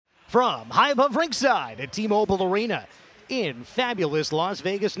From high above ringside at T-Mobile Arena in fabulous Las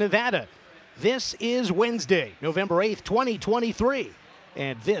Vegas, Nevada. This is Wednesday, November 8th, 2023,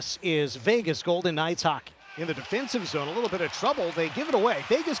 and this is Vegas Golden Knights hockey. In the defensive zone, a little bit of trouble. They give it away.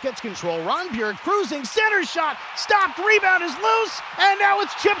 Vegas gets control. Ron Bjerg cruising, center shot, stopped, rebound is loose, and now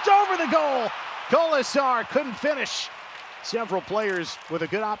it's chipped over the goal. Kolesar couldn't finish. Several players with a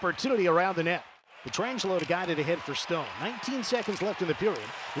good opportunity around the net. Pietrangelo guided ahead for Stone. 19 seconds left in the period.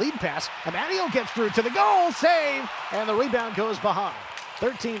 Lead pass. Amadio gets through to the goal. Save. And the rebound goes behind.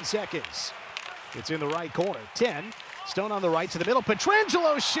 13 seconds. It's in the right corner. 10. Stone on the right to the middle.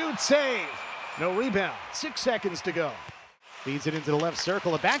 Pietrangelo shoots. Save. No rebound. 6 seconds to go. Feeds it into the left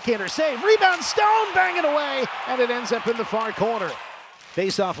circle. A backhander save. Rebound. Stone. Bang it away. And it ends up in the far corner.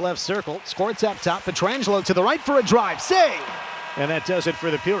 Face off left circle. Squirts up top. Pietrangelo to the right for a drive. Save. And that does it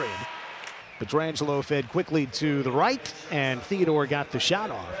for the period. Pietrangelo fed quickly to the right, and Theodore got the shot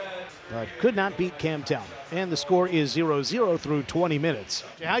off, but could not beat Cam Talbot. And the score is 0-0 through 20 minutes.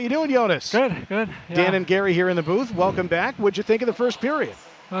 How you doing, Jonas? Good. Yeah. Dan and Gary here in the booth. Welcome back. What'd you think of the first period?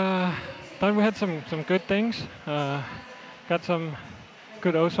 Thought we had some good things. Got some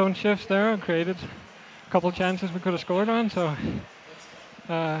good ozone shifts there. Created a couple chances we could have scored on. So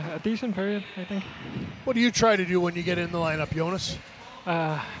a decent period, I think. What do you try to do when you get in the lineup, Jonas?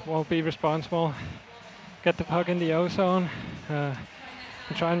 Well, be responsible, get the puck in the ozone, and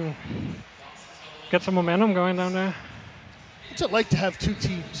try and get some momentum going down there. What's it like to have two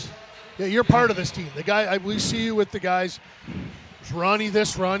teams? Yeah, you're part of this team. We see you with the guys, Ronnie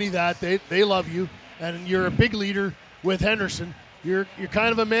this, Ronnie that. They love you, and you're a big leader with Henderson. You're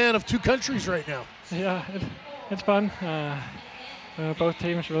kind of a man of two countries right now. Yeah, it's fun. Both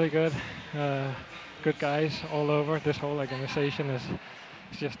teams really good. Good guys all over. This whole organization is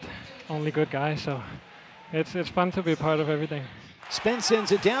just only good guys, so it's fun to be part of everything. Spence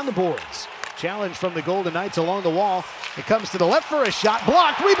sends it down the boards. Challenge from the Golden Knights along the wall. It comes to the left for a shot.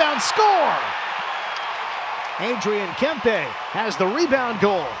 Blocked. Rebound. Score! Adrian Kempe has the rebound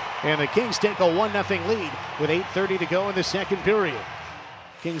goal. And the Kings take a 1-0 lead with 8:30 to go in the second period.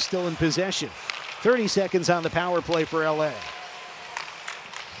 Kings still in possession. 30 seconds on the power play for LA.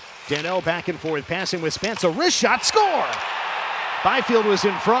 Danault back and forth, passing with Spence. A wrist shot, score! Byfield was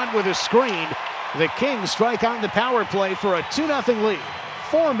in front with a screen. The Kings strike on the power play for a 2-0 lead.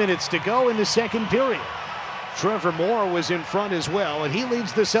 4 minutes to go in the second period. Trevor Moore was in front as well, and he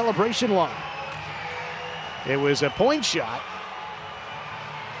leads the celebration line. It was a point shot.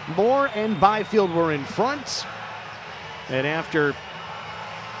 Moore and Byfield were in front. And after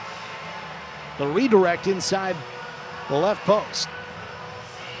the redirect inside the left post,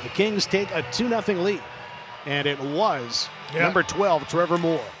 the Kings take a 2-0 lead, and it was number 12, Trevor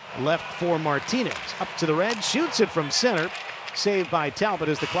Moore. Left for Martinez. Up to the red, shoots it from center. Saved by Talbot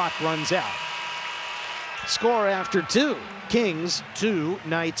as the clock runs out. Score after 2. Kings 2,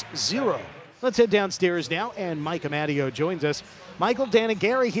 Knights 0. Let's head downstairs now, and Mike Amadio joins us. Michael, Dan, and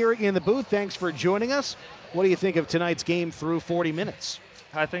Gary here in the booth. Thanks for joining us. What do you think of tonight's game through 40 minutes?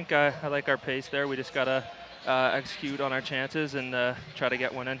 I think I like our pace there. We just got to execute on our chances and try to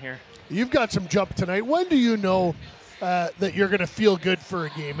get one in here. You've got some jump tonight. When do you know that you're going to feel good for a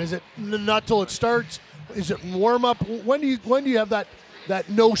game? Is it not till it starts? Is it warm up? When do you have that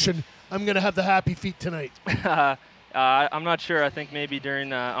notion, I'm going to have the happy feet tonight? I'm not sure. I think maybe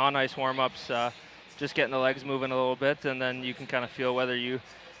during on ice warm ups, just getting the legs moving a little bit, and then you can kind of feel whether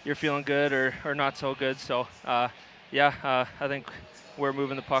you're feeling good or not so good. So I think we're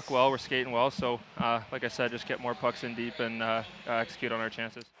moving the puck well, we're skating well, so like I said, just get more pucks in deep and execute on our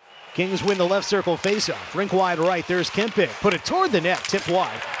chances. Kings win the left circle faceoff. Rink wide right, there's Kempe. Put it toward the net, tipped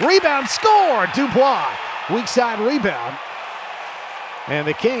wide. Rebound, score! Dubois. Weak side rebound. And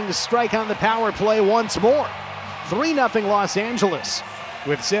the Kings strike on the power play once more. 3-0 Los Angeles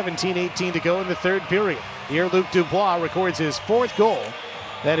with 17:18 to go in the third period. Here, Luc Dubois records his 4th goal.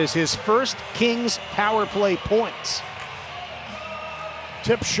 That is his first Kings power play points.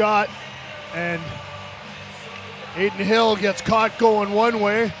 Tip shot, and Aiden Hill gets caught going one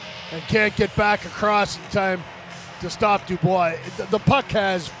way and can't get back across in time to stop Dubois. The puck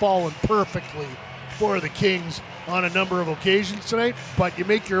has fallen perfectly for the Kings on a number of occasions tonight, but you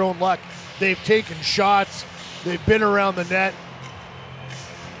make your own luck. They've taken shots. They've been around the net.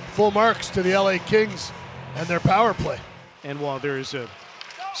 Full marks to the LA Kings and their power play. And while there's a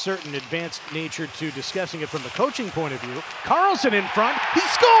certain advanced nature to discussing it from the coaching point of view, Carlson in front, he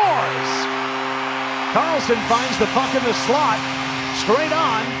scores! Carlson finds the puck in the slot, straight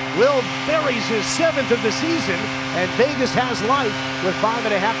on. Will buries his 7th of the season, and Vegas has life with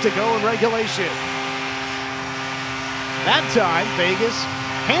 5.5 to go in regulation. That time, Vegas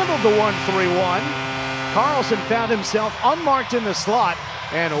handled the 1-3-1. Carlson found himself unmarked in the slot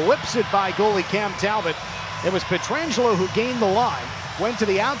and whips it by goalie Cam Talbot. It was Pietrangelo who gained the line, went to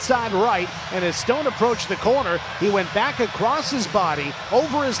the outside right, and as Stone approached the corner, he went back across his body,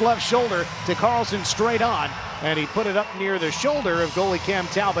 over his left shoulder to Carlson straight on, and he put it up near the shoulder of goalie Cam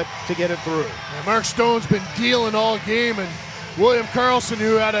Talbot to get it through. Yeah, Mark Stone's been dealing all game, and William Carlson,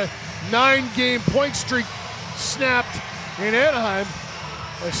 who had a 9-game point streak snapped in Anaheim,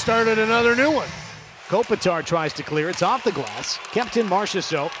 has started another new one. Kopitar tries to clear. It's off the glass. Kept in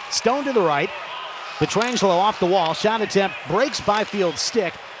Marchessault. Stone to the right. Pietrangelo off the wall. Shot attempt breaks Byfield's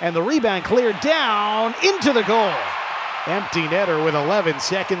stick, and the rebound cleared down into the goal. Empty netter with 11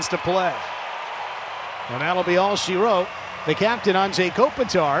 seconds to play. And that'll be all she wrote. The captain, Anze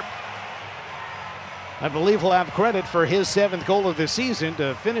Kopitar, I believe he'll have credit for his 7th goal of the season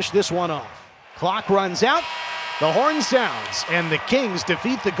to finish this one off. Clock runs out. The horn sounds, and the Kings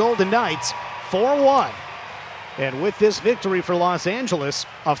defeat the Golden Knights 4-1. And with this victory for Los Angeles,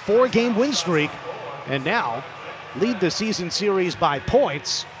 a 4-game win streak, and now lead the season series by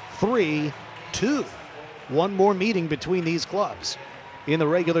points 3-2. One more meeting between these clubs in the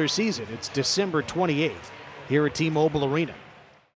regular season. It's December 28th here at T-Mobile Arena.